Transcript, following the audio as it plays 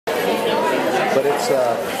But it's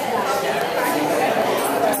good.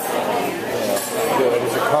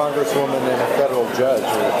 It's a congresswoman and a federal judge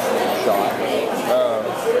who shot.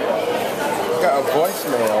 Got a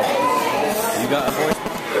voicemail. You got a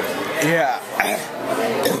voicemail? Yeah.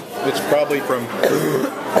 It's probably from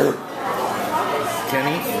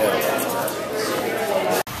Kenny?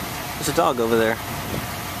 Yeah. There's a dog over there.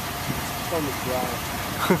 It's on the drive.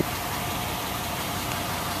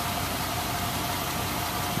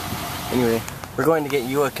 Anyway, we're going to get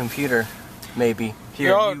you a computer, maybe. Here,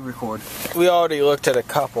 you record. We already looked at a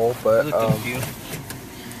couple, but I looked at a few.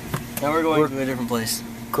 Now we're going to a different place.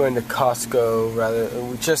 Going to Costco rather.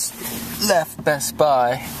 We just left Best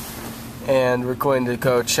Buy, and we're going to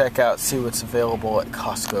go check out, see what's available at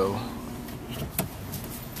Costco.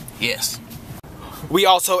 Yes. We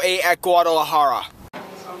also ate at Guadalajara.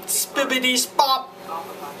 Spibbity spop.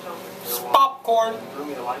 Popcorn.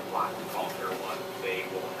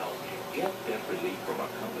 Get debt relief from a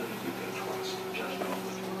company you can trust. Just go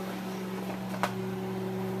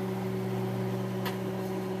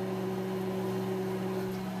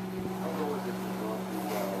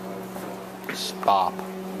Spop.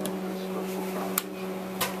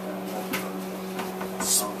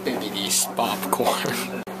 Spibbity popcorn.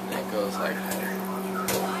 It goes like that.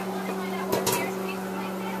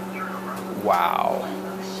 Wow.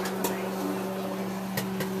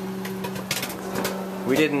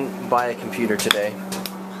 We didn't buy a computer today.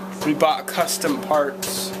 We bought custom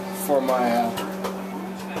parts for my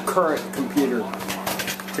current computer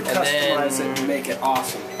to customize it and make it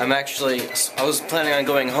awesome. I was planning on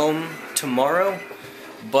going home tomorrow,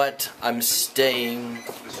 but I'm staying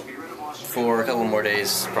for a couple more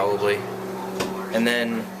days, probably. And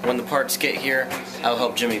then when the parts get here, I'll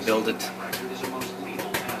help Jimmy build it.